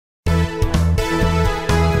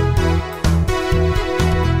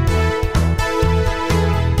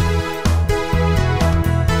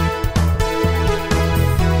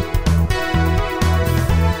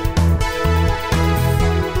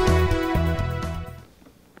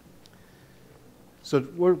So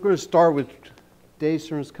we're going to start with today's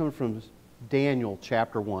sermon is coming from Daniel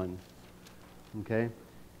chapter 1. Okay?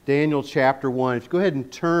 Daniel chapter 1. If you go ahead and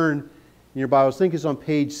turn in your Bibles, I think it's on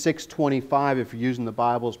page 625 if you're using the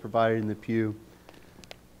Bibles provided in the pew.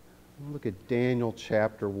 Look at Daniel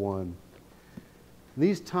chapter 1.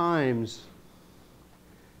 These times,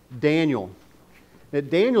 Daniel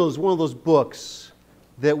is one of those books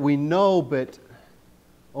that we know, but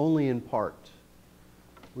only in part.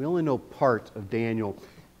 We only know part of Daniel.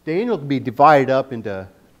 Daniel can be divided up into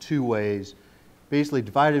two ways, basically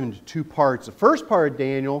divided into two parts. The first part of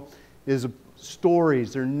Daniel is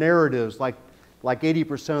stories, they're narratives, like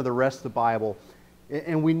 80% of the rest of the Bible.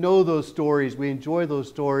 And we know those stories, we enjoy those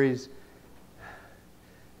stories.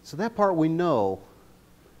 So that part we know,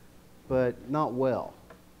 but not well.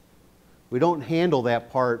 We don't handle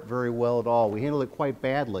that part very well at all. We handle it quite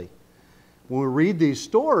badly. When we read these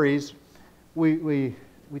stories, we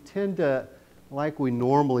tend to, like we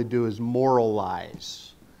normally do, is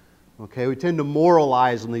moralize. Okay, we tend to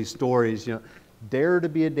moralize in these stories. You know, dare to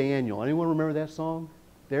be a Daniel. Anyone remember that song?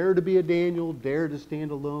 Dare to be a Daniel, dare to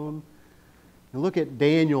stand alone. And look at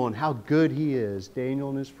Daniel and how good he is, Daniel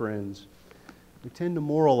and his friends. We tend to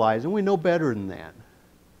moralize, and we know better than that.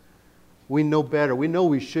 We know better. We know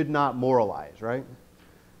we should not moralize, right?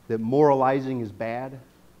 That moralizing is bad,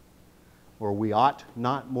 or we ought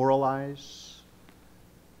not moralize.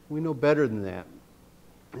 We know better than that.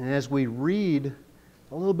 And as we read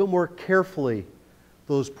a little bit more carefully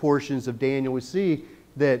those portions of Daniel, we see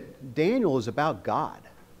that Daniel is about God.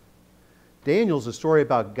 Daniel's a story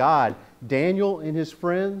about God. Daniel and his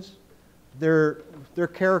friends, they're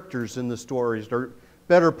characters in the stories. Or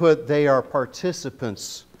better put, they are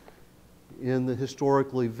participants in the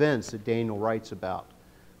historical events that Daniel writes about.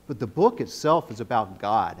 But the book itself is about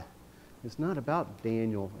God. It's not about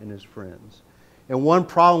Daniel and his friends. And one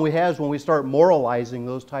problem we have is when we start moralizing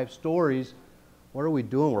those type stories, what are we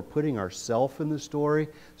doing? We're putting ourselves in the story.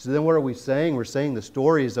 So then what are we saying? We're saying the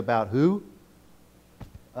story is about who?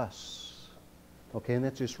 Us. Okay, and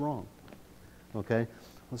that's just wrong. Okay?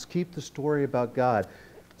 Let's keep the story about God.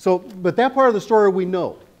 So, but that part of the story we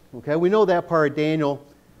know. Okay? We know that part of Daniel.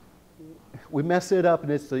 We mess it up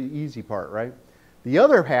and it's the easy part, right? The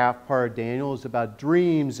other half part of Daniel is about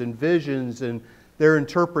dreams and visions and their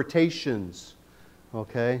interpretations.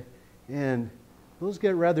 Okay? And those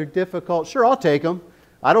get rather difficult. Sure, I'll take them.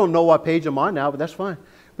 I don't know what page I'm on now, but that's fine.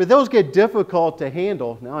 But those get difficult to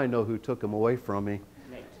handle. Now I know who took them away from me.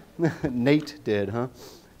 Nate. Nate did, huh?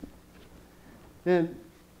 And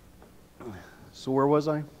so where was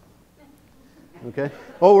I? Okay.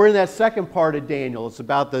 Oh, we're in that second part of Daniel. It's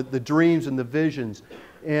about the dreams and the visions.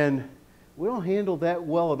 And we don't handle that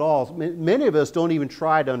well at all. Many of us don't even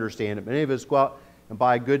try to understand it. Many of us go out and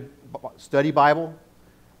buy a good study Bible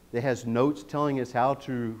that has notes telling us how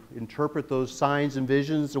to interpret those signs and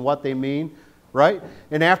visions and what they mean, right?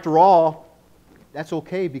 And after all, that's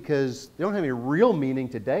okay because they don't have any real meaning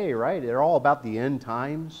today, right? They're all about the end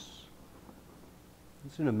times.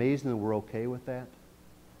 Isn't it amazing that we're okay with that?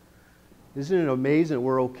 Isn't it amazing that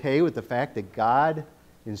we're okay with the fact that God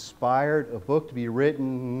inspired a book to be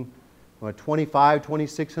written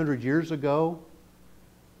 2,600 years ago,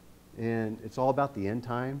 and it's all about the end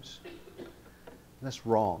times? That's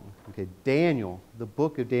wrong. Okay, Daniel, the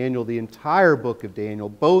book of Daniel, the entire book of Daniel,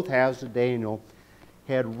 both halves of Daniel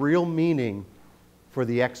had real meaning for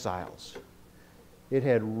the exiles. It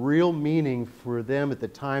had real meaning for them at the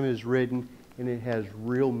time it was written, and it has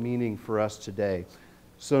real meaning for us today.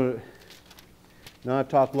 So, now I've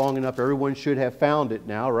talked long enough. Everyone should have found it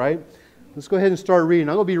now, right? Let's go ahead and start reading.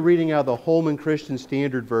 I'm going to be reading out of the Holman Christian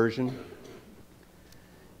Standard Version.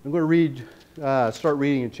 I'm going to start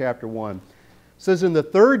reading in chapter 1. It says, in the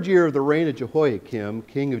third year of the reign of Jehoiakim,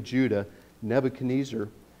 king of Judah, Nebuchadnezzar,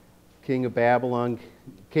 king of Babylon,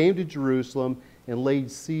 came to Jerusalem and laid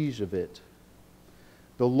siege of it.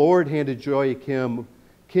 The Lord handed Jehoiakim,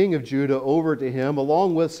 king of Judah, over to him,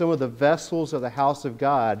 along with some of the vessels of the house of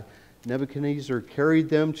God. Nebuchadnezzar carried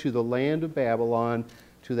them to the land of Babylon,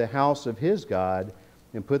 to the house of his God,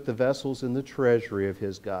 and put the vessels in the treasury of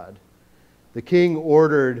his God. The king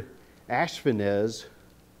ordered Ashpenaz,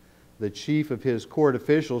 the chief of his court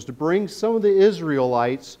officials, to bring some of the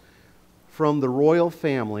Israelites from the royal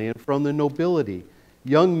family and from the nobility,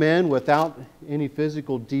 young men without any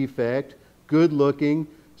physical defect, good-looking,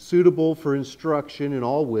 suitable for instruction in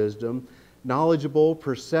all wisdom, knowledgeable,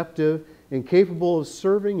 perceptive, and capable of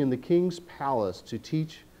serving in the king's palace to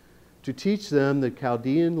teach them the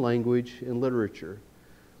Chaldean language and literature.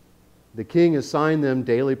 The king assigned them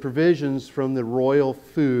daily provisions from the royal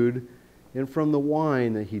food and from the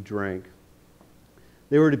wine that he drank.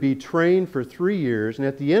 They were to be trained for 3 years, and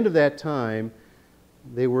at the end of that time,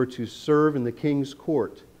 they were to serve in the king's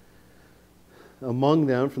court. Among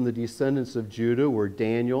them, from the descendants of Judah, were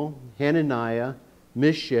Daniel, Hananiah,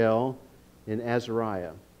 Mishael, and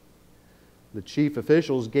Azariah. The chief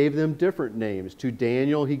officials gave them different names. To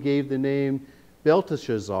Daniel, he gave the name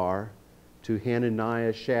Belteshazzar. To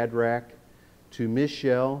Hananiah, Shadrach. To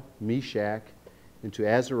Mishael, Meshach. And to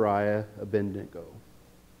Azariah, Abednego.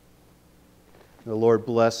 The Lord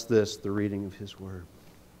bless this, the reading of His Word.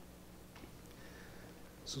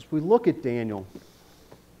 So as we look at Daniel,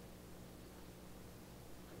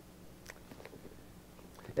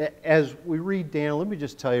 as we read Daniel, let me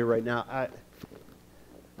just tell you right now,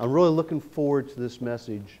 I'm really looking forward to this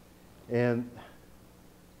message. And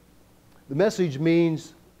the message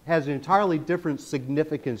has an entirely different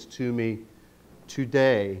significance to me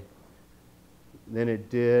today than it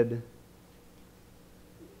did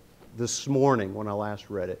this morning when I last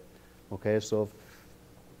read it. Okay, so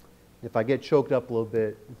if I get choked up a little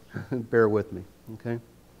bit, bear with me, okay?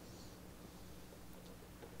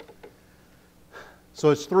 So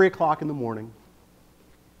it's 3 o'clock in the morning.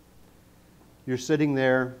 You're sitting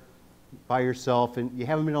there by yourself and you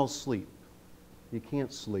haven't been able to sleep. You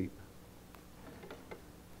can't sleep.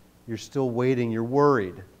 You're still waiting. You're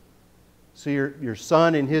worried. So your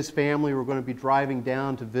son and his family were going to be driving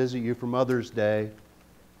down to visit you for Mother's Day,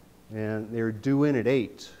 and they were due in at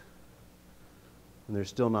 8, and they're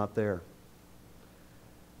still not there.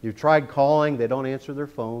 You've tried calling. They don't answer their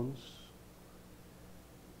phones.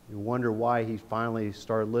 You wonder why he finally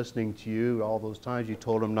started listening to you all those times you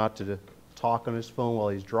told him not to talk on his phone while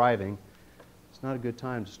he's driving. It's not a good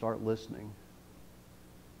time to start listening.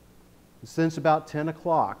 Since about 10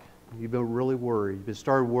 o'clock, you've been really worried. You've been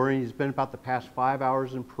started worrying. You've been about the past 5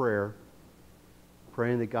 hours in prayer,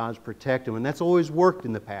 praying that God's protect him. And that's always worked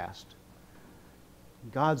in the past.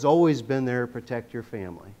 God's always been there to protect your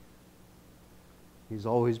family. He's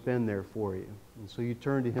always been there for you. And so you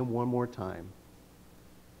turn to Him one more time.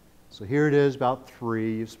 So here it is, about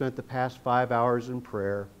 3. You've spent the past 5 hours in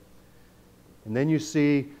prayer. And then you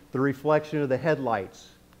see the reflection of the headlights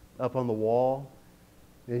up on the wall.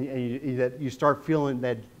 And you start feeling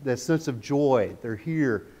that sense of joy. They're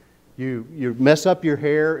here. You mess up your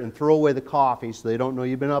hair and throw away the coffee so they don't know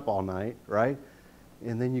you've been up all night, right?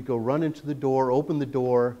 And then you go run into the door, open the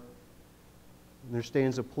door, and there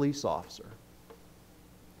stands a police officer.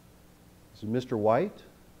 Is it Mr. White?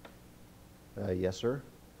 Yes, sir.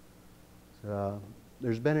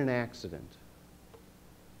 There's been an accident.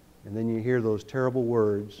 And then you hear those terrible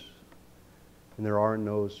words, and there are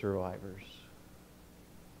no survivors.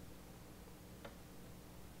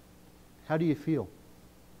 How do you feel?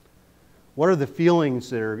 What are the feelings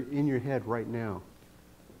that are in your head right now?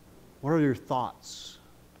 What are your thoughts?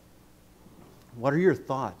 What are your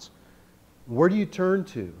thoughts? Where do you turn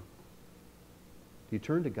to? Do you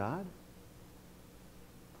turn to God?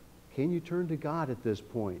 Can you turn to God at this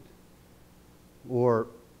point? Or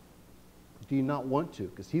do you not want to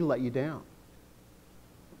because He let you down?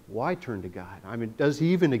 Why turn to God? I mean, does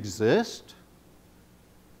He even exist?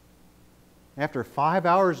 After 5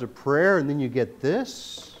 hours of prayer and then you get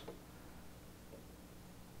this?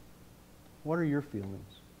 What are your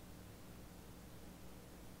feelings?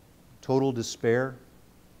 Total despair?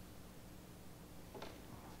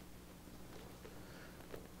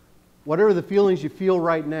 Whatever the feelings you feel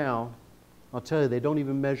right now, I'll tell you, they don't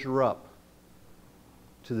even measure up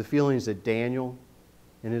to the feelings that Daniel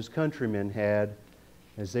and his countrymen had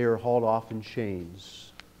as they were hauled off in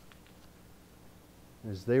chains.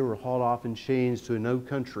 As they were hauled off in chains to a new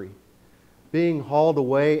country. Being hauled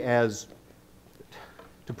away as,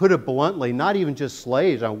 to put it bluntly, not even just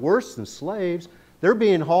slaves, worse than slaves, they're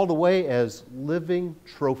being hauled away as living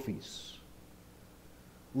trophies.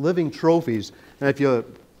 Living trophies. And if you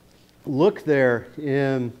look there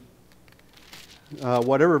in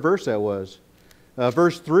whatever verse that was,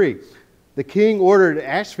 verse 3, the king ordered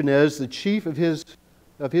Ashpenaz, the chief of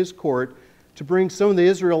his court, to bring some of the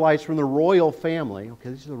Israelites from the royal family. Okay,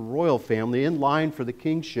 this is the royal family in line for the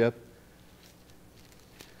kingship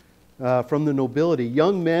from the nobility.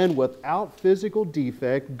 Young men without physical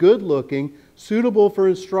defect, good looking, suitable for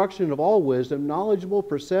instruction of all wisdom, knowledgeable,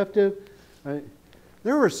 perceptive.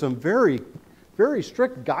 There were some very, very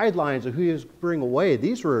strict guidelines of who he was to bring away.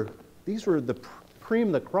 These were the cream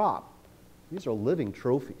of the crop. These are living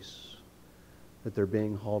trophies that they're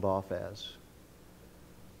being hauled off as.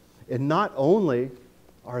 And not only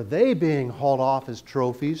are they being hauled off as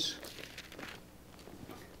trophies,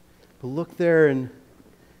 but look there in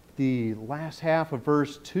the last half of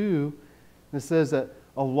verse 2, it says that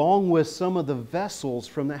along with some of the vessels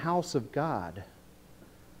from the house of God.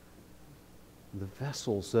 the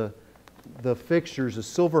vessels, the fixtures, the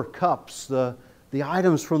silver cups, the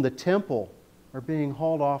items from the temple are being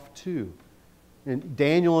hauled off too. And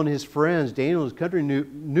Daniel and his friends, Daniel and his country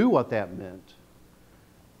knew what that meant.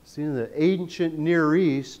 See, in the ancient Near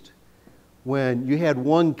East, when you had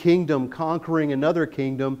one kingdom conquering another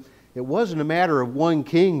kingdom, it wasn't a matter of one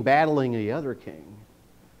king battling the other king.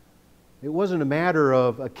 It wasn't a matter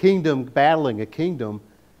of a kingdom battling a kingdom.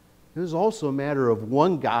 It was also a matter of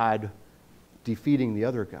one God defeating the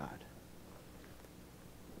other God.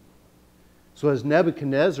 So as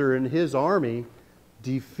Nebuchadnezzar and his army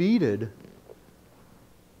defeated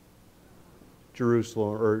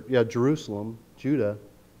Jerusalem, Judah,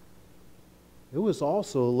 it was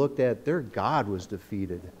also looked at their God was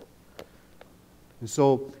defeated. And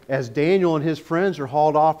so as Daniel and his friends are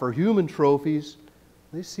hauled off for human trophies,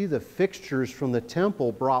 they see the fixtures from the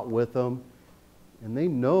temple brought with them, and they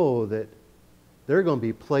know that they're going to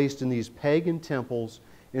be placed in these pagan temples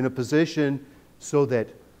in a position so that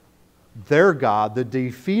their God, the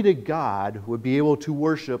defeated God, would be able to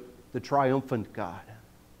worship the triumphant God.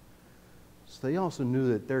 So they also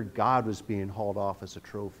knew that their God was being hauled off as a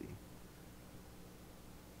trophy.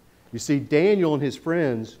 You see, Daniel and his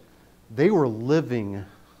friends, they were living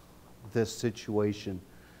this situation.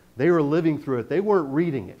 They were living through it. They weren't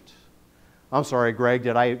reading it. I'm sorry, Greg,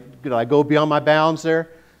 did I go beyond my bounds there?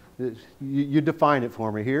 You define it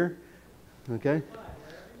for me here. Okay?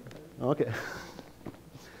 Okay.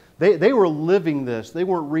 They were living this. They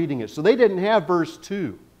weren't reading it. So they didn't have verse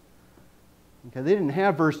 2. Okay, they didn't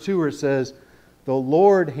have verse 2 where it says, the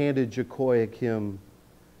Lord handed Jehoiakim,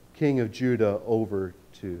 king of Judah, over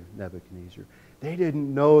to Nebuchadnezzar. They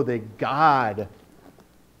didn't know that God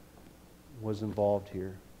was involved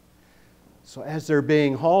here. So as they're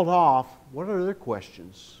being hauled off, what are their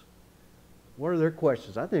questions? What are their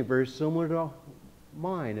questions? I think very similar to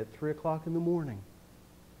mine at 3 o'clock in the morning.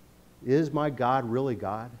 Is my God really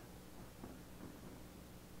God?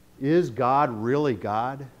 Is God really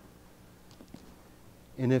God?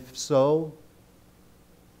 And if so,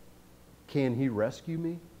 can He rescue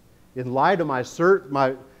me? In light of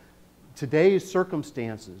my today's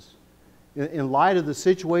circumstances, in light of the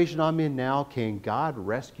situation I'm in now, can God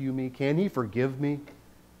rescue me? Can He forgive me?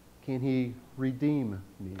 Can He redeem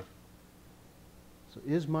me? So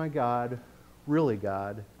is my God really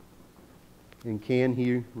God? And can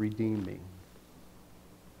He redeem me?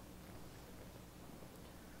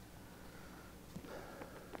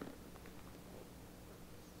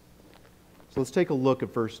 So let's take a look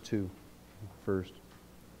at verse 2 first.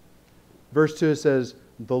 Verse 2 says,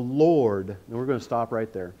 the Lord, and we're going to stop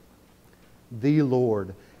right there. The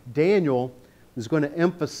Lord. Daniel is going to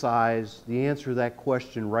emphasize the answer to that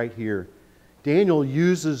question right here. Daniel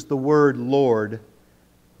uses the word Lord,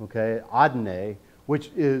 okay, Adonai,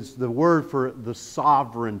 which is the word for the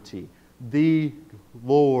sovereignty. The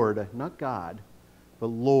Lord, not God, but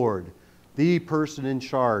Lord. The person in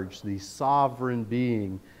charge, the sovereign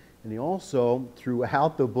being. And he also,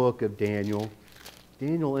 throughout the book of Daniel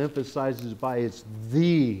emphasizes by it's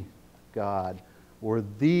the God or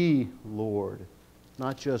the Lord,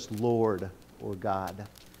 not just Lord or God.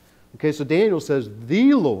 Okay, so Daniel says,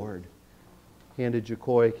 the Lord handed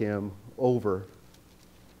Jehoiakim over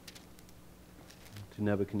to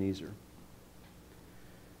Nebuchadnezzar.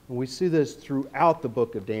 And we see this throughout the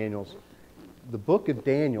book of Daniel. The book of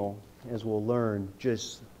Daniel, as we'll learn,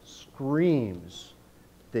 just screams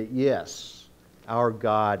that yes, our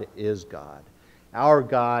God is God. Our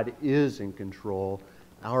God is in control.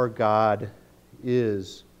 Our God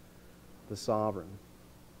is the sovereign.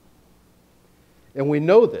 And we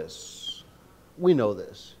know this. We know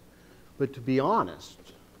this. But to be honest,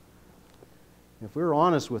 if we're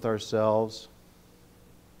honest with ourselves,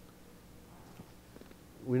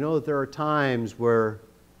 we know that there are times where,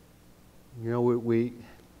 we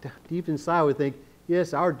deep inside we think,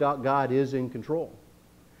 yes, our God is in control.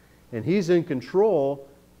 And He's in control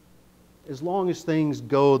as long as things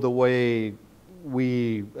go the way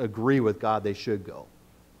we agree with God they should go,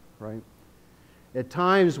 right? At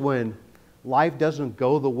times when life doesn't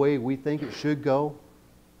go the way we think it should go,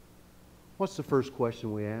 what's the first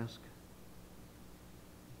question we ask?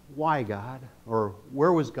 Why, God? Or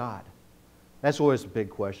where was God? That's always a big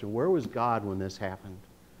question. Where was God when this happened?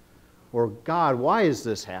 Or God, why is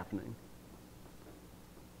this happening?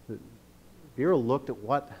 Have you ever looked at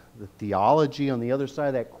what the theology on the other side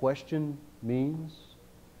of that question means?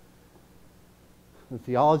 The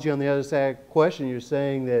theology on the other side of that question, you're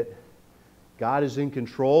saying that God is in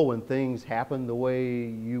control when things happen the way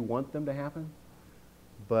you want them to happen.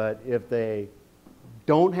 But if they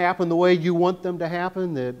don't happen the way you want them to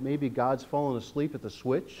happen, that maybe God's fallen asleep at the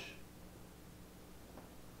switch.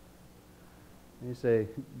 And you say,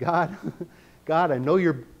 God, God, I know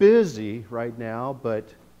you're busy right now,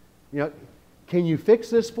 but can you fix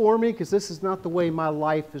this for me? Because this is not the way my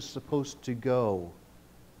life is supposed to go.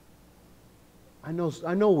 I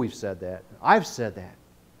know we've said that. I've said that.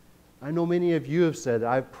 I know many of you have said that.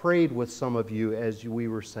 I've prayed with some of you as we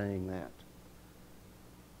were saying that.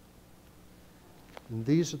 And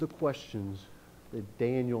these are the questions that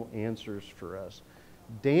Daniel answers for us.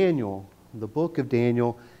 Daniel, the book of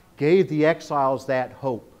Daniel, gave the exiles that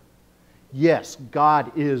hope. Yes,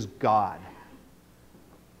 God is God.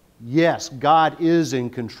 Yes, God is in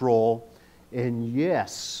control. And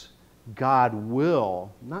yes, God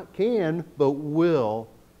will, not can, but will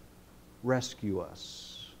rescue us.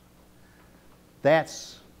 That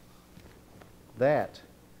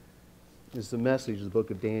is the message of the book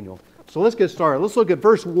of Daniel. So let's get started. Let's look at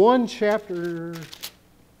verse 1, chapter...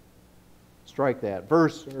 Strike that.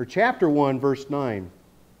 Chapter 1, verse 9.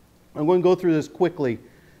 I'm going to go through this quickly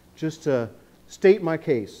just to state my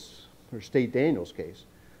case, or state Daniel's case.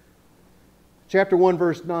 Chapter 1,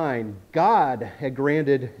 verse 9. God had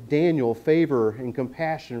granted Daniel favor and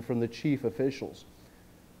compassion from the chief officials.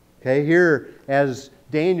 Okay, here as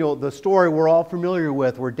Daniel, the story we're all familiar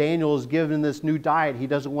with, where Daniel is given this new diet. He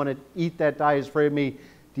doesn't want to eat that diet. He's afraid it may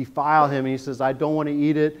defile him. And he says, I don't want to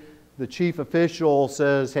eat it. The chief official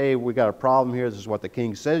says, hey, we got a problem here. This is what the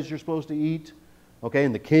king says you're supposed to eat. Okay,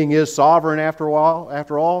 and the king is sovereign after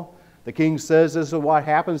all. The king says this is what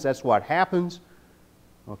happens. That's what happens.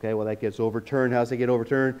 Okay, well, that gets overturned. How does it get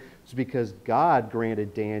overturned? It's because God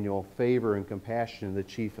granted Daniel favor and compassion in the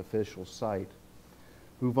chief official's sight.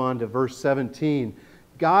 Move on to verse 17.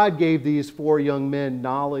 God gave these 4 young men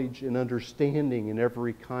knowledge and understanding in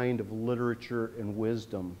every kind of literature and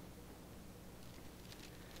wisdom.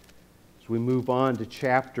 As we move on to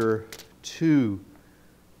chapter 2.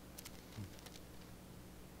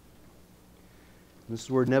 This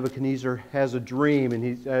is where Nebuchadnezzar has a dream,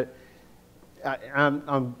 and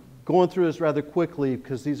I'm going through this rather quickly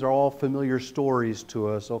because these are all familiar stories to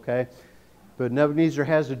us, okay? But Nebuchadnezzar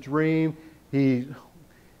has a dream. He's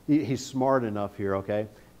smart enough here, okay?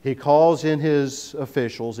 He calls in his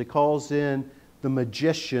officials. He calls in the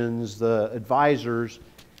magicians, the advisors,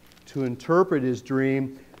 to interpret his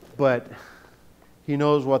dream. But he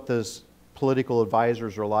knows what the political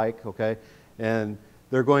advisors are like, okay? And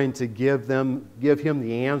they're going to give him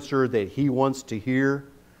the answer that he wants to hear.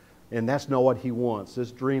 And that's not what he wants.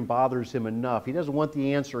 This dream bothers him enough. He doesn't want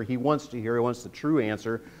the answer he wants to hear. He wants the true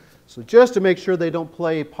answer. So just to make sure they don't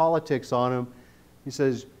play politics on him, he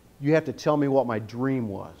says, you have to tell me what my dream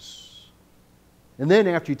was. And then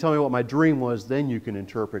after you tell me what my dream was, then you can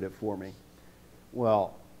interpret it for me.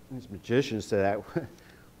 Well, these magicians say that.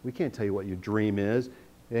 We can't tell you what your dream is.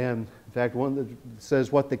 And in fact, one that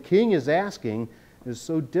says what the king is asking is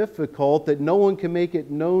so difficult that no one can make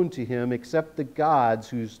it known to him except the gods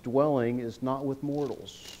whose dwelling is not with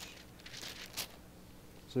mortals.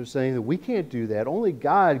 So they're saying that we can't do that. Only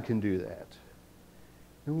God can do that.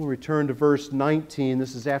 Then we'll return to verse 19.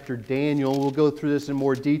 This is after Daniel. We'll go through this in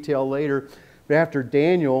more detail later. But after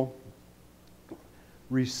Daniel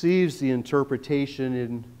receives the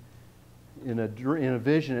interpretation in a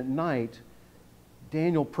vision at night,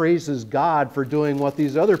 Daniel praises God for doing what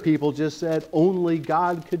these other people just said only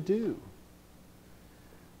God could do.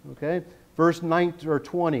 Okay? Verse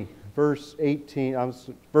 19, verse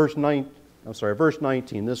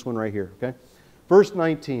 19, this one right here, okay? Verse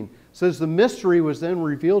 19 says, the mystery was then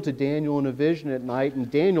revealed to Daniel in a vision at night, and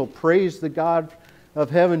Daniel praised the God of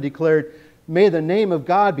heaven, declared, may the name of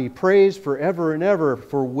God be praised forever and ever,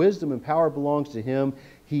 for wisdom and power belongs to Him.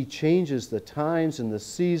 He changes the times and the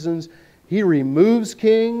seasons. He removes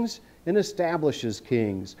kings and establishes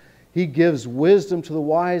kings. He gives wisdom to the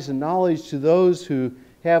wise and knowledge to those who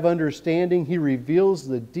have understanding. He reveals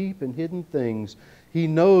the deep and hidden things. He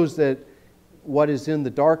knows that what is in the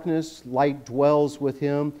darkness, light dwells with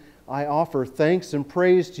Him. I offer thanks and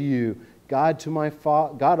praise to you, God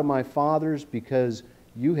of my fathers, because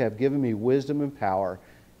you have given me wisdom and power.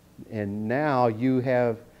 And now you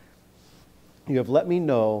have let me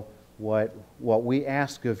know what we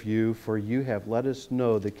ask of you, for you have let us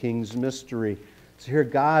know the king's mystery. So here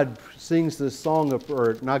God sings this song of,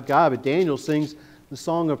 or not God, but Daniel sings the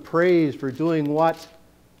song of praise for doing what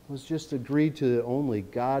was just agreed to that only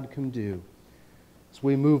God can do. As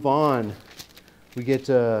we move on, we get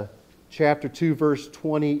to chapter 2, verse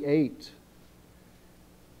 28.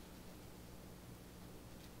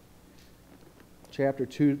 Chapter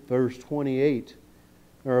 2, verse 28.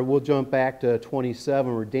 Or we'll jump back to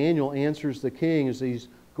 27, where Daniel answers the king as he's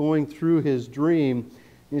going through his dream.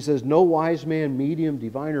 He says, no wise man, medium,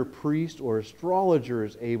 diviner, priest, or astrologer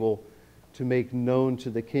is able to make known to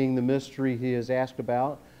the king the mystery he has asked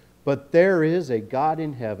about. But there is a God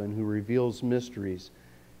in heaven who reveals mysteries,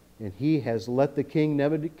 and he has let the king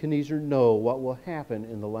Nebuchadnezzar know what will happen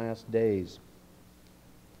in the last days.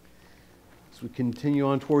 As we continue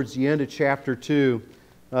on towards the end of chapter 2,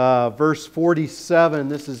 verse 47,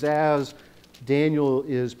 this is as Daniel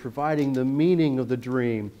is providing the meaning of the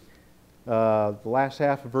dream. The last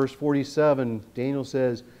half of verse 47, Daniel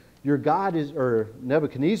says, "Your God is," or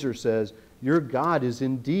Nebuchadnezzar says, "Your God is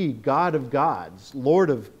indeed God of gods,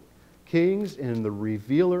 Lord of kings, and the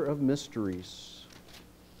revealer of mysteries."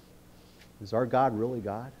 Is our God really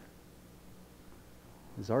God?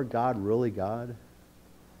 Is our God really God?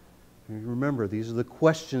 And remember, these are the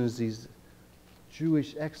questions these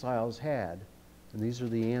Jewish exiles had, and these are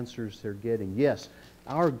the answers they're getting. Yes,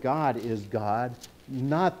 our God is God,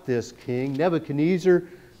 not this king. Nebuchadnezzar,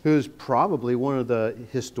 who's probably one of the,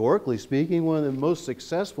 historically speaking, one of the most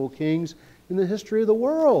successful kings in the history of the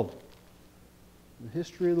world. The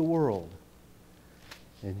history of the world.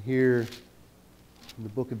 And here in the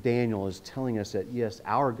book of Daniel is telling us that, yes,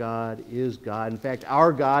 our God is God. In fact,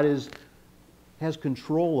 our God has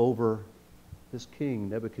control over this king,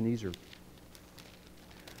 Nebuchadnezzar.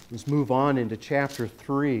 Let's move on into chapter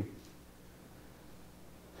 3.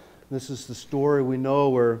 This is the story we know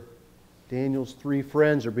where Daniel's 3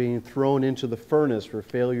 friends are being thrown into the furnace for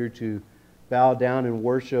failure to bow down and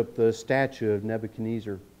worship the statue of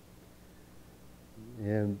Nebuchadnezzar.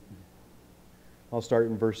 And I'll start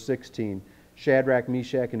in verse 16. Shadrach,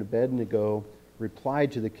 Meshach, and Abednego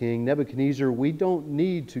replied to the king, "Nebuchadnezzar, we don't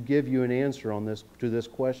need to give you an answer to this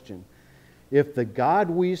question. If the God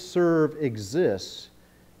we serve exists,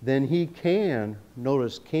 then he can,"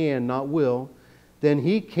 notice can, not will, "then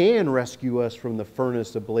he can rescue us from the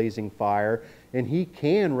furnace of blazing fire, and he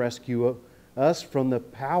can rescue us from the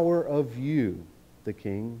power of you, the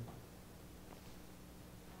king."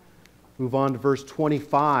 Move on to verse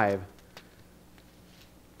 25.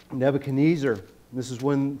 Nebuchadnezzar, this is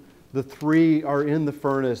when the 3 are in the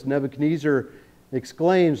furnace. Nebuchadnezzar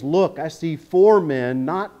exclaims, "Look, I see 4 men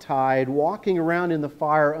not tied, walking around in the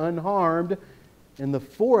fire unharmed, and the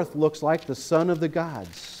 4th looks like the son of the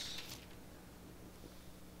gods."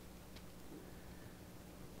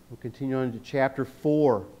 We'll continue on to chapter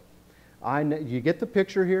 4. You get the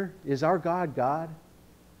picture here? Is our God God?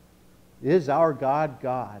 Is our God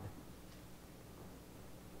God?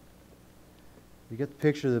 You get the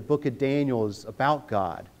picture. The book of Daniel is about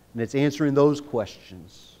God, and it's answering those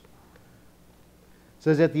questions. It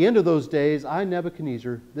says, "At the end of those days, I,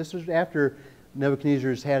 Nebuchadnezzar," this is after Nebuchadnezzar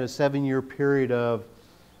has had a 7-year period of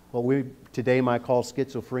what we today might call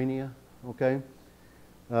schizophrenia, okay?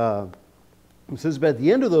 It says, "But at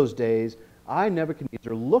the end of those days, I,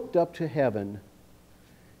 Nebuchadnezzar, looked up to heaven,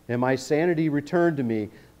 and my sanity returned to me.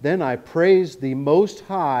 Then I praised the Most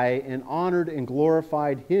High and honored and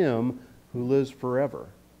glorified Him who lives forever."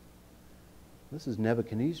 This is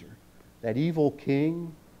Nebuchadnezzar, that evil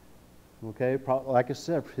king. Okay, like I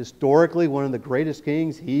said, historically one of the greatest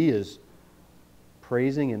kings. He is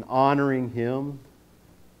praising and honoring him.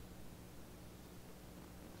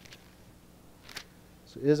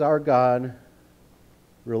 So is our God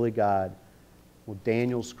really God? Well,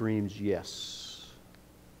 Daniel screams yes.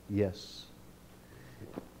 Yes.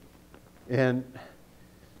 And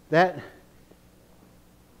that,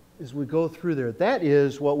 as we go through there, that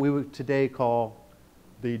is what we would today call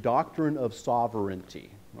the doctrine of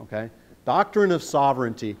sovereignty. Okay? Doctrine of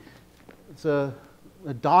sovereignty. It's a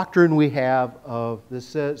doctrine we have of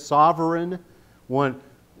this sovereign one.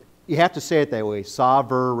 You have to say it that way,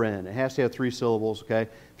 sovereign. It has to have 3 syllables, okay?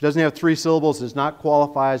 If it doesn't have 3 syllables, it does not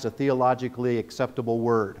qualify as a theologically acceptable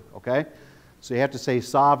word, okay? So you have to say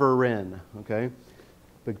sovereign, okay?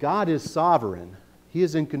 But God is sovereign. He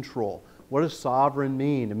is in control. What does sovereign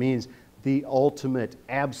mean? It means the ultimate,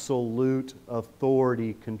 absolute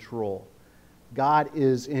authority, control. God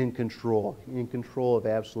is in control of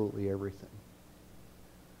absolutely everything.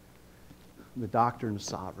 The doctrine of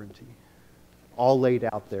sovereignty, all laid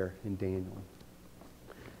out there in Daniel.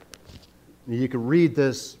 You can read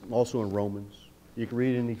this also in Romans. You can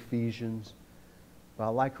read it in Ephesians. But I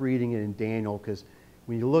like reading it in Daniel because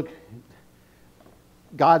when you look,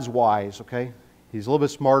 God's wise, okay? He's a little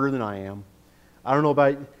bit smarter than I am. I don't know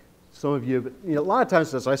about some of you, but a lot of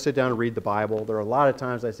times as I sit down and read the Bible, there are a lot of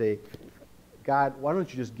times I say, "God, why don't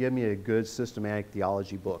you just give me a good systematic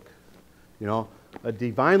theology book? A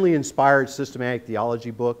divinely inspired systematic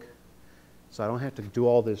theology book, so I don't have to do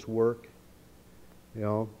all this work."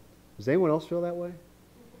 Does anyone else feel that way?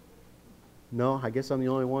 No? I guess I'm the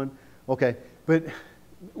only one? Okay. But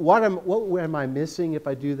what am I missing if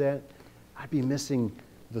I do that? I'd be missing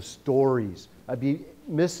the stories. I'd be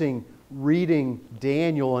missing reading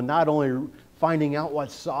Daniel and not only finding out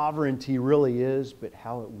what sovereignty really is, but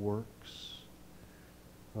how it works.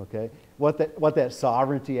 Okay? What that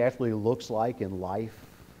sovereignty actually looks like in life.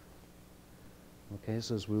 Okay,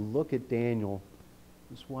 so as we look at Daniel,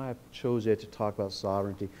 that's why I chose it to talk about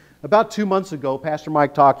sovereignty. About 2 months ago, Pastor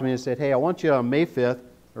Mike talked to me and said, hey, I want you on May 5th,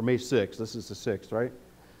 or May 6th, this is the 6th, right?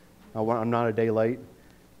 I'm not a day late.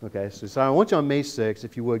 Okay, so I want you on May 6th,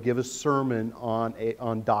 if you would, give a sermon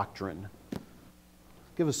on doctrine.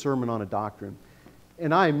 Give a sermon on a doctrine.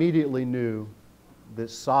 And I immediately knew that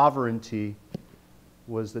sovereignty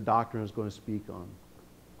was the doctrine I was going to speak on.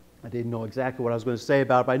 I didn't know exactly what I was going to say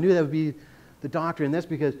about it, but I knew that would be the doctrine. And that's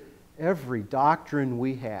because every doctrine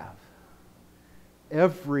we have,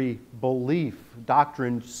 every belief,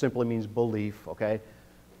 doctrine simply means belief, okay?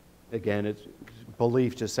 Again,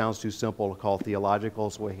 belief just sounds too simple to call theological,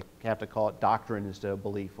 so we have to call it doctrine instead of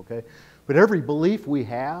belief, okay? But every belief we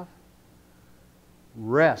have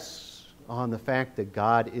rests on the fact that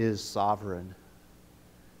God is sovereign.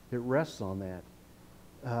 It rests on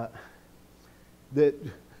that.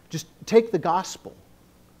 Just take the gospel.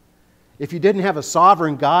 If you didn't have a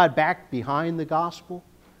sovereign God back behind the gospel,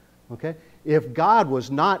 okay? If God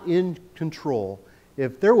was not in control,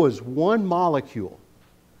 if there was one molecule,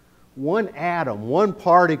 one atom, one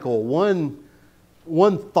particle, one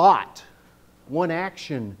thought, one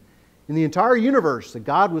action in the entire universe that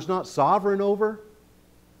God was not sovereign over,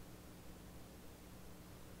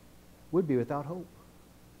 we'd be without hope.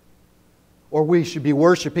 Or we should be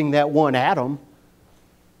worshiping that one atom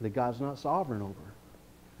that God's not sovereign over.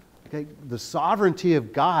 Okay? The sovereignty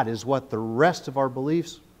of God is what the rest of our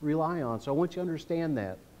beliefs rely on. So I want you to understand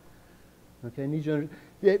that. Okay, I need you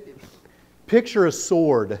to picture a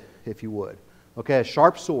sword, if you would. Okay, a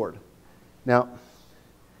sharp sword. Now,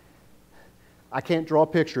 I can't draw a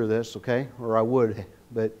picture of this, okay, or I would,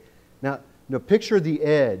 but now picture the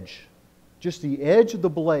edge, just the edge of the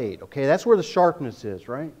blade. Okay, that's where the sharpness is,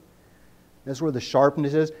 right? That's where the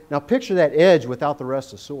sharpness is. Now picture that edge without the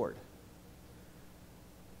rest of the sword.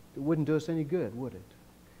 It wouldn't do us any good, would it?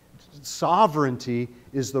 Sovereignty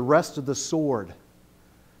is the rest of the sword.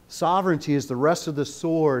 Sovereignty is the rest of the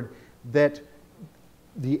sword that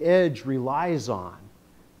the edge relies on.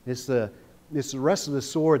 It's the rest of the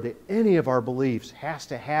sword that any of our beliefs has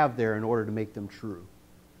to have there in order to make them true.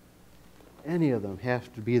 Any of them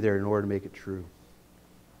have to be there in order to make it true.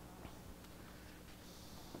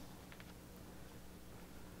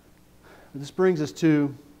 This brings us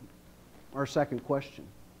to our second question.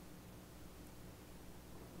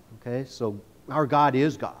 Okay, so our God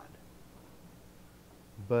is God.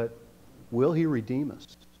 But will He redeem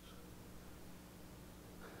us?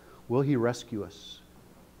 Will He rescue us?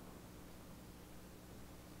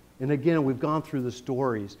 And again, we've gone through the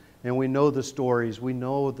stories, and we know the stories. We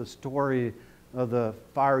know the story of the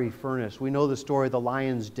fiery furnace. We know the story of the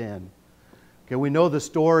lion's den. Okay, we know the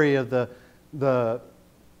story of the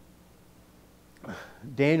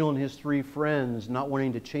Daniel and his 3 friends not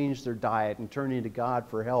wanting to change their diet and turning to God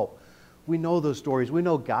for help. We know those stories. We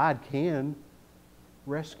know God can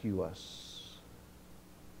rescue us.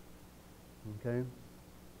 Okay?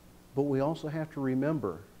 But we also have to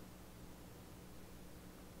remember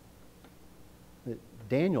that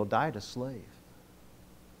Daniel died a slave.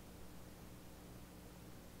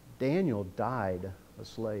 Daniel died a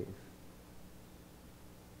slave.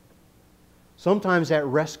 Sometimes that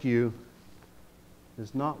rescue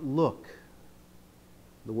does not look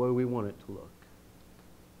the way we want it to look.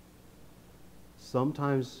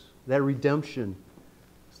 Sometimes that redemption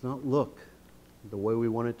does not look the way we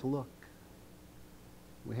want it to look.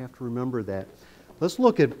 We have to remember that. Let's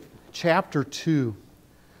look at chapter 2.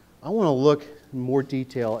 I want to look in more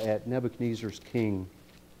detail at Nebuchadnezzar's dream.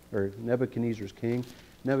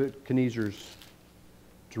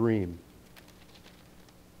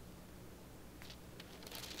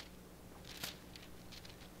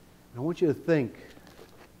 I want you to think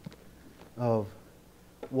of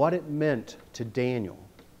what it meant to Daniel.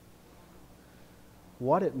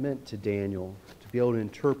 What it meant to Daniel to be able to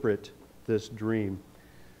interpret this dream.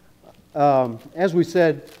 As we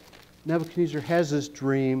said, Nebuchadnezzar has this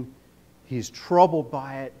dream. He's troubled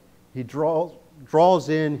by it. He draws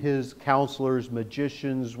in his counselors,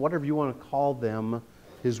 magicians, whatever you want to call them,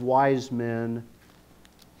 his wise men,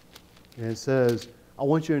 and says, I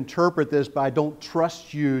want you to interpret this, but I don't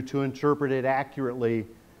trust you to interpret it accurately.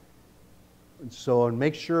 And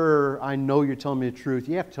make sure I know you're telling me the truth.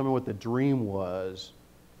 You have to tell me what the dream was.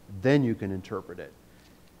 Then you can interpret it.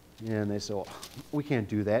 And they say, well, we can't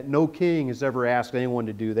do that. No king has ever asked anyone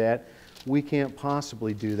to do that. We can't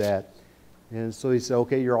possibly do that. And so he said,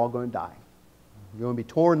 okay, you're all going to die. You're going to be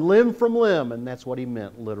torn limb from limb. And that's what he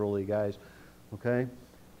meant, literally, guys. Okay?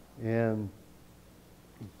 And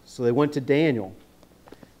so they went to Daniel.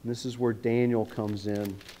 And this is where Daniel comes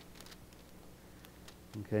in.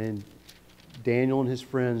 Okay? And Daniel and his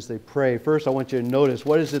friends, they pray. First, I want you to notice,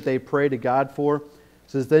 what is it they pray to God for? It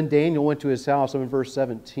says, then Daniel went to his house. I'm in verse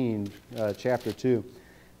 17, chapter 2.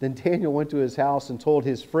 Then Daniel went to his house and told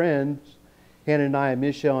his friends, Hananiah,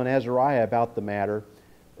 Mishael, and Azariah, about the matter,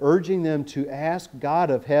 urging them to ask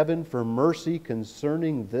God of heaven for mercy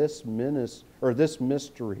concerning this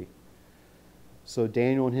mystery, so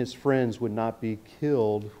Daniel and his friends would not be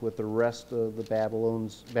killed with the rest of the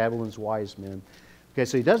Babylon's wise men. Okay,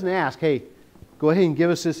 so he doesn't ask, hey, go ahead and give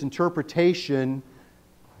us this interpretation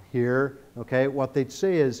here. Okay, what they'd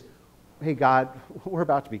say is, hey, God, we're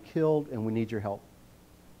about to be killed and we need your help.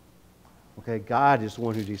 Okay, God is the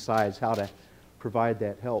one who decides how to provide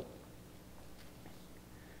that help.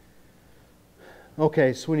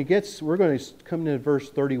 Okay, so we're going to come to verse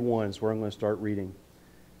 31 is where I'm going to start reading.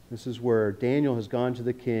 This is where Daniel has gone to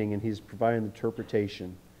the king and he's providing the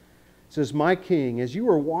interpretation. It says, my king, as you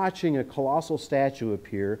were watching a colossal statue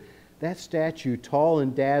appear, that statue, tall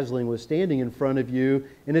and dazzling, was standing in front of you,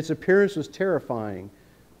 and its appearance was terrifying.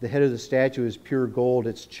 The head of the statue is pure gold,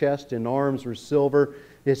 its chest and arms were silver,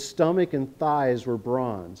 its stomach and thighs were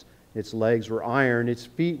bronze, its legs were iron, its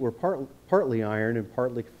feet were partly iron and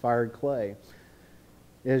partly fired clay.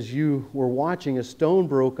 As you were watching, a stone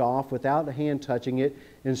broke off without a hand touching it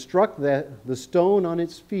and struck the stone on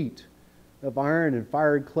its feet of iron and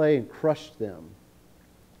fired clay and crushed them.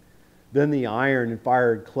 Then the iron and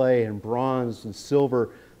fired clay and bronze and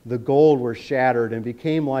silver, the gold were shattered and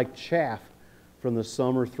became like chaff from the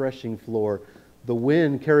summer threshing floor. The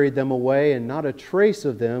wind carried them away, and not a trace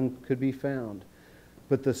of them could be found.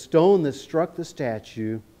 But the stone that struck the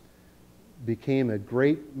statue became a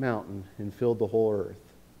great mountain and filled the whole earth.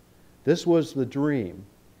 This was the dream.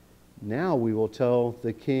 Now we will tell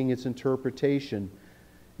the king its interpretation.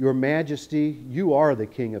 Your Majesty, you are the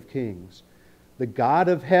King of Kings. The God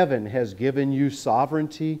of heaven has given you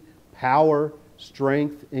sovereignty, power,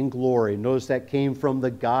 strength, and glory. Notice that came from the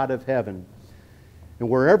God of heaven. And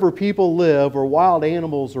wherever people live, or wild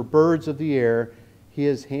animals or birds of the air, He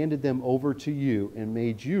has handed them over to you and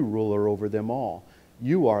made you ruler over them all.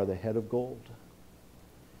 You are the head of gold.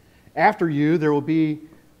 After you, there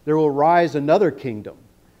will rise another kingdom,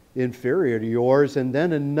 inferior to yours, and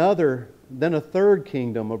then a third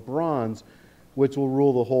kingdom of bronze, which will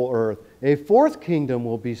rule the whole earth. A fourth kingdom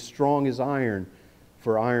will be strong as iron,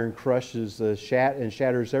 for iron crushes and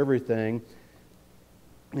shatters everything.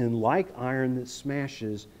 And like iron that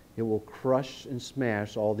smashes, it will crush and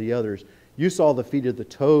smash all the others. You saw the feet of the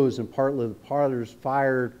toes, and partly the potter's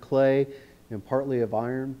fired clay, and partly of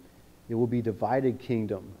iron. It will be divided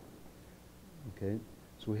kingdom. Okay,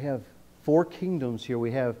 so we have four kingdoms here.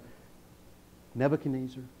 We have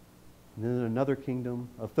Nebuchadnezzar, and then another kingdom,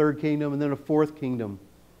 a third kingdom, and then a fourth kingdom.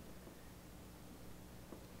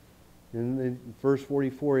 And in verse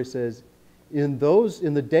 44 it says, in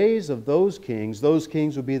the days of those kings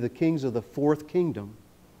will be the kings of the fourth kingdom.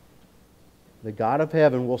 The God of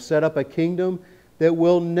heaven will set up a kingdom that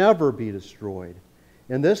will never be destroyed.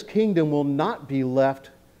 And this kingdom will not be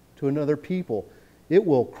left to another people. It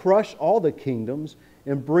will crush all the kingdoms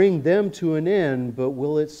and bring them to an end, but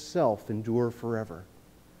will itself endure forever.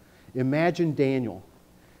 Imagine Daniel.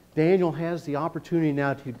 Daniel has the opportunity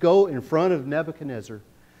now to go in front of Nebuchadnezzar.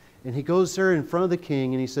 And he goes there in front of the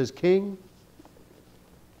king and he says, King,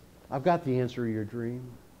 I've got the answer to your dream.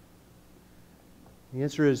 The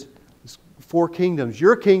answer is four kingdoms.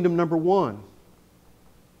 You're kingdom number one.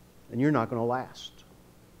 And you're not going to last.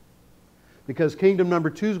 Because kingdom number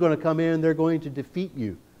two is going to come in and they're going to defeat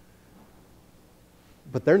you.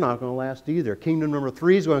 But they're not going to last either. Kingdom number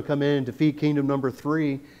three is going to come in and defeat kingdom number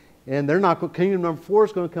three. And kingdom number four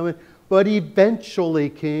is going to come in. But eventually,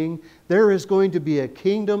 King, there is going to be a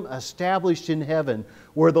kingdom established in heaven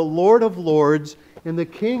where the Lord of Lords and the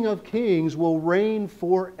King of Kings will reign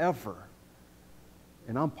forever.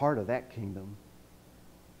 And I'm part of that kingdom.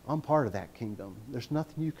 I'm part of that kingdom. There's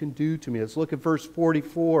nothing you can do to me. Let's look at verse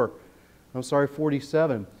 44.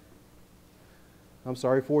 47.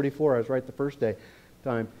 44. I was right the first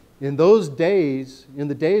time. In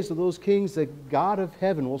the days of those kings, the God of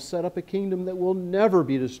heaven will set up a kingdom that will never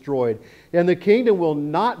be destroyed. And the kingdom will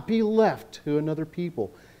not be left to another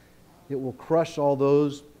people. It will crush all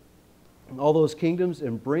those kingdoms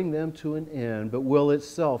and bring them to an end, but will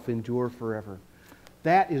itself endure forever.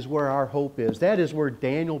 That is where our hope is. That is where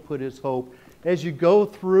Daniel put his hope. As you go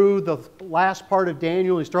through the last part of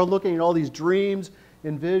Daniel, you start looking at all these dreams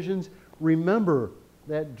and visions, remember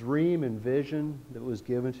that dream and vision that was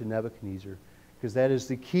given to Nebuchadnezzar, because that is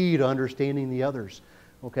the key to understanding the others.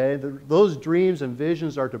 Okay? Those dreams and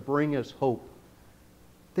visions are to bring us hope.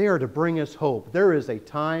 They are to bring us hope. There is a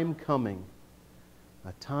time coming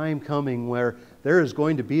where there is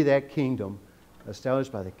going to be that kingdom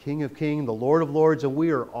established by the King of Kings, the Lord of Lords, and we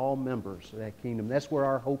are all members of that kingdom. That's where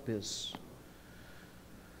our hope is.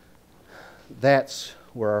 That's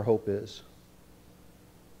where our hope is.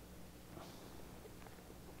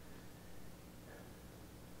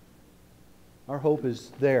 Our hope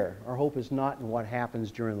is there. Our hope is not in what happens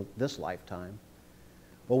during this lifetime.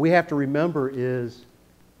 What we have to remember is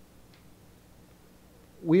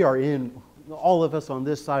we are in, all of us on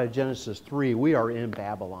this side of Genesis 3, we are in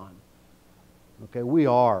Babylon. Okay, we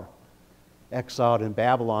are exiled in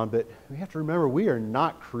Babylon, but we have to remember we are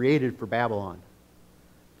not created for Babylon.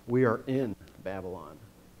 We are in Babylon.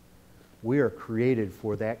 We are created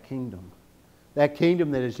for that kingdom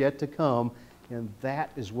that is yet to come, and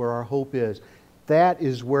that is where our hope is. That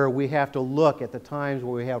is where we have to look at the times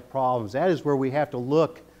where we have problems. That is where we have to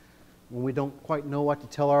look when we don't quite know what to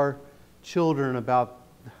tell our children about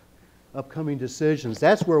upcoming decisions.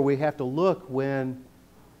 That's where we have to look when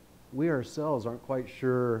we ourselves aren't quite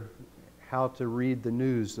sure how to read the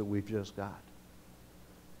news that we've just got.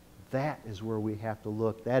 That is where we have to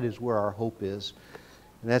look. That is where our hope is.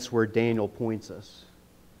 And that's where Daniel points us.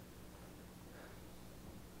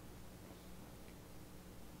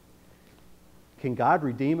 Can God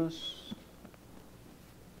redeem us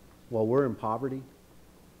while we're in poverty?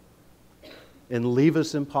 And leave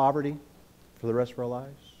us in poverty for the rest of our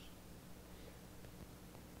lives?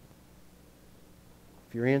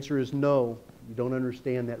 If your answer is no, you don't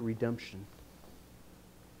understand that redemption.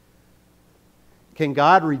 Can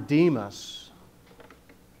God redeem us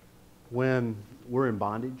when we're in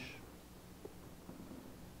bondage?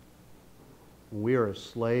 When we are a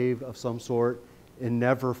slave of some sort and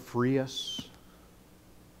never free us?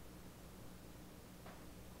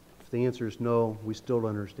 If the answer is no, we still don't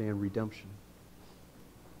understand redemption.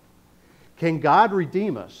 Can God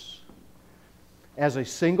redeem us as a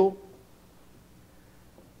single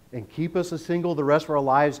and keep us a single the rest of our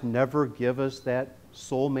lives, never give us that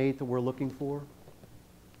soulmate that we're looking for?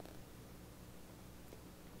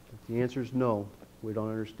 If the answer is no, we don't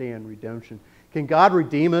understand redemption. Can God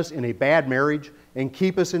redeem us in a bad marriage and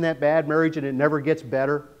keep us in that bad marriage and it never gets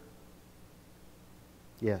better?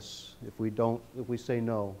 Yes. If we say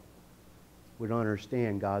no, we don't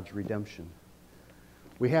understand God's redemption.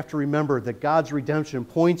 We have to remember that God's redemption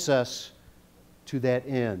points us to that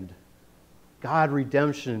end. God's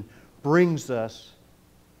redemption brings us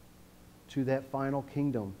to that final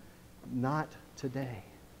kingdom. Not today.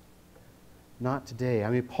 Not today.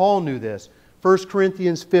 I mean, Paul knew this. 1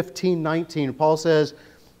 Corinthians 15:19, Paul says,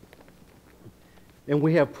 and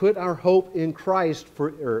we have put our hope in Christ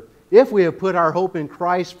if we have put our hope in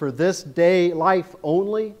Christ for this day life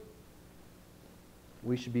only,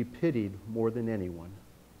 we should be pitied more than anyone.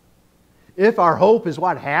 If our hope is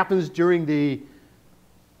what happens during the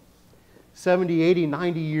 70, 80,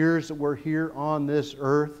 90 years that we're here on this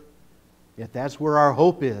earth, if that's where our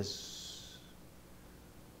hope is,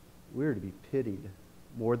 we're to be pitied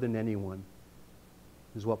more than anyone,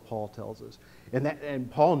 is what Paul tells us. And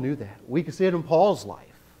Paul knew that. We can see it in Paul's life.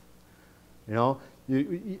 You know,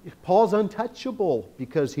 Paul's untouchable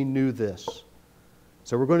because he knew this.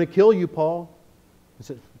 So we're going to kill you, Paul. He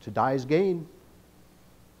said, to die is gain.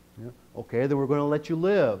 Yeah. Okay, then we're going to let you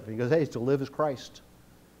live. He goes, hey, to live is Christ.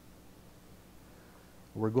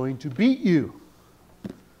 We're going to beat you.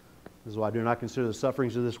 This is why I do not consider the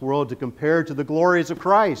sufferings of this world to compare to the glories of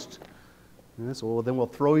Christ. And so, well, then we'll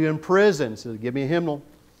throw you in prison. So give me a hymnal.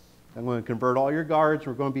 I'm going to convert all your guards.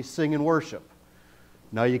 We're going to be singing worship.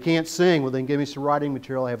 No, you can't sing. Well, then give me some writing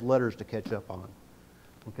material. I have letters to catch up on.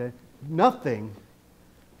 Okay? Nothing,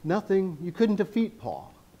 you couldn't defeat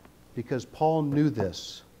Paul because Paul knew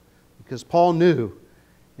this. Because Paul knew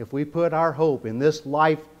if we put our hope in this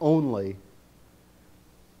life only,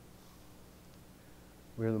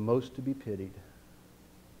 we're the most to be pitied.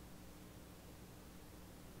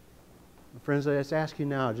 Friends, I just ask you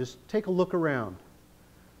now, just take a look around.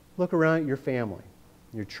 Look around at your family,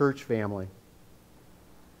 your church family.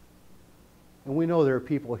 And we know there are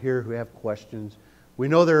people here who have questions. We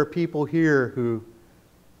know there are people here who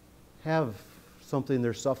have something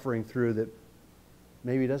they're suffering through that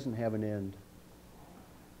maybe doesn't have an end.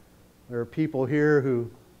 There are people here who,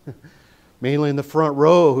 mainly in the front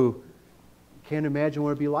row, who can't imagine what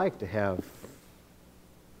it'd be like to have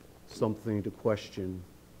something to question.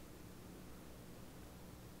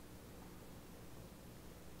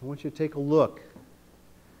 I want you to take a look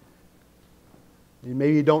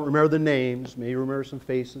Maybe you don't remember the names. Maybe you remember some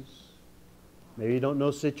faces. Maybe you don't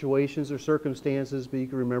know situations or circumstances, but you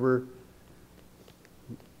can remember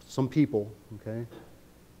some people, okay?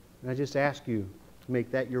 And I just ask you to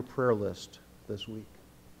make that your prayer list this week.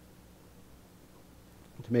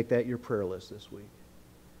 To make that your prayer list this week.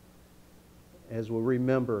 As we'll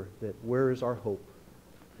remember that where is our hope?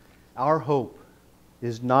 Our hope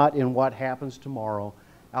is not in what happens tomorrow.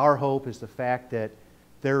 Our hope is the fact that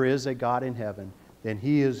there is a God in heaven, and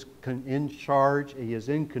He is in charge, He is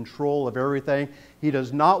in control of everything. He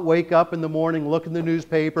does not wake up in the morning, look in the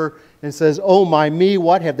newspaper, and says, "Oh my me,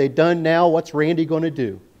 what have they done now? What's Randie going to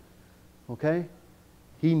do?" Okay?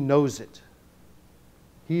 He knows it.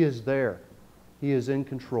 He is there. He is in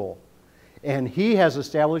control. And He has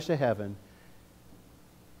established a heaven,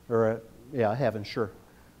 or a heaven, sure,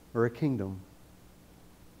 or a kingdom.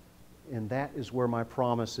 And that is where my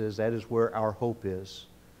promise is. That is where our hope is.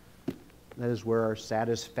 That is where our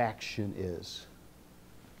satisfaction is.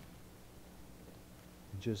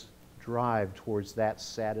 Just drive towards that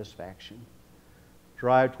satisfaction.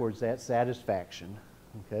 Drive towards that satisfaction.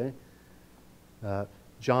 Okay?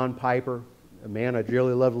 John Piper, a man I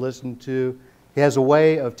dearly love to listen to, he has a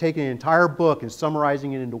way of taking an entire book and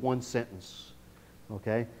summarizing it into one sentence.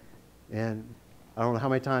 Okay? And I don't know how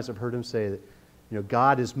many times I've heard him say that,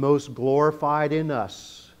 God is most glorified in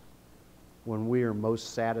us when we are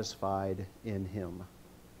most satisfied in Him.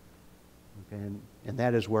 Okay? And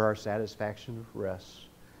that is where our satisfaction rests,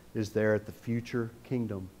 is there at the future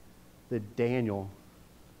kingdom that Daniel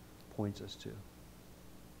points us to.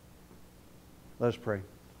 Let us pray.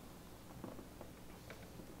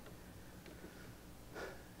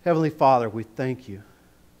 Heavenly Father, we thank You.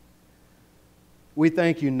 We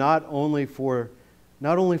thank You not only for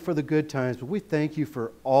the good times, but we thank You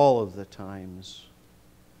for all of the times.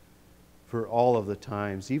 For all of the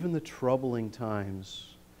times, even the troubling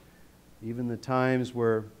times, even the times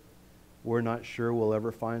where we're not sure we'll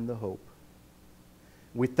ever find the hope.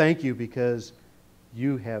 We thank You because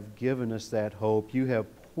You have given us that hope. You have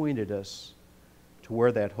pointed us to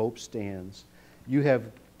where that hope stands. You have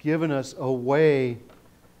given us a way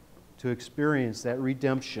to experience that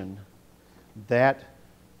redemption, that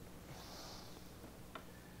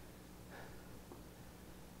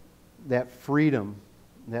freedom,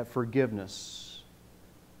 that forgiveness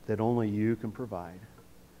that only You can provide.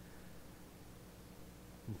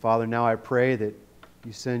 And Father, now I pray that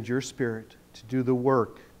You send Your Spirit to do the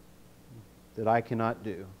work that I cannot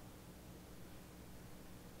do.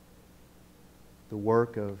 The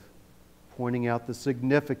work of pointing out the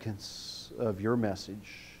significance of Your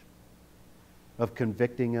message, of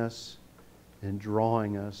convicting us and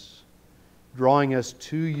drawing us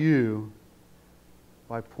to You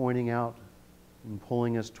by pointing out and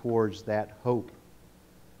pulling us towards that hope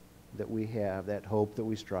that we have, that hope that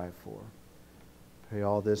we strive for. Pray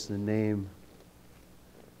all this in the name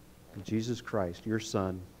of Jesus Christ, Your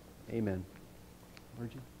Son. Amen.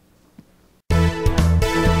 Virgin.